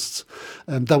artists.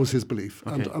 And that was his belief.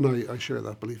 Okay. And I share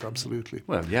that belief, absolutely.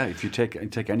 Well, yeah, if you take the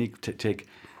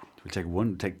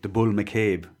Bull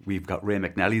McCabe, we've got Ray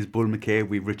McNally's Bull McCabe,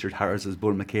 we've Richard Harris's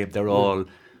Bull McCabe, they're all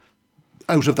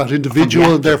out of that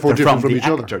individual and therefore different from each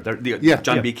other.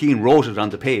 John B. Keane wrote it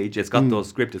on the page, it's got those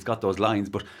scripts, it's got those lines,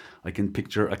 but I can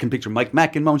picture Mike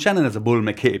Mack in Mount Shannon as a Bull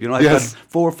McCabe. I've got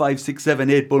 4, 5, 6, 7,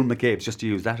 8 Bull McCabes, just to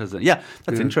use that as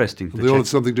that's interesting. They all have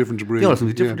something different to bring.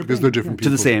 Because they're different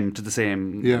people. To the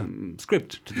same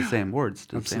script, to the same words,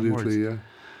 to absolutely, the same words. Yeah.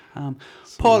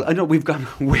 Paul, I know we've gone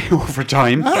way over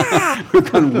time.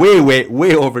 We've gone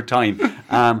way over time.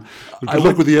 Good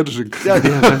luck with the editing.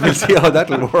 We'll see how that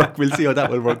will work. We'll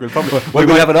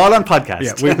we'll have it all on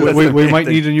podcast. Yeah, we might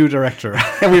need a new director.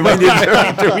 We might need a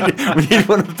director. We need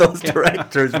one of those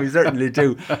directors. We certainly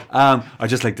do. I'd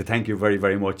just like to thank you very,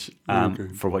 very much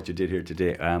for what you did here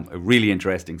today. Really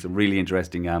interesting, some really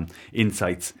interesting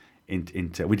insights. We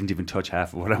didn't even touch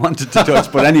half of what I wanted to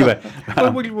touch, but anyway.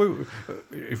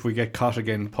 If we get caught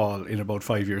again, Paul, in about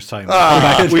 5 years' time,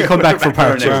 we'll come back for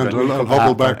part 2. I'll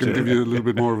hobble back and give you a little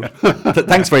bit more of it.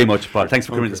 Thanks very much, Paul. Thanks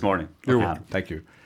for coming this morning. You're welcome. Thank you.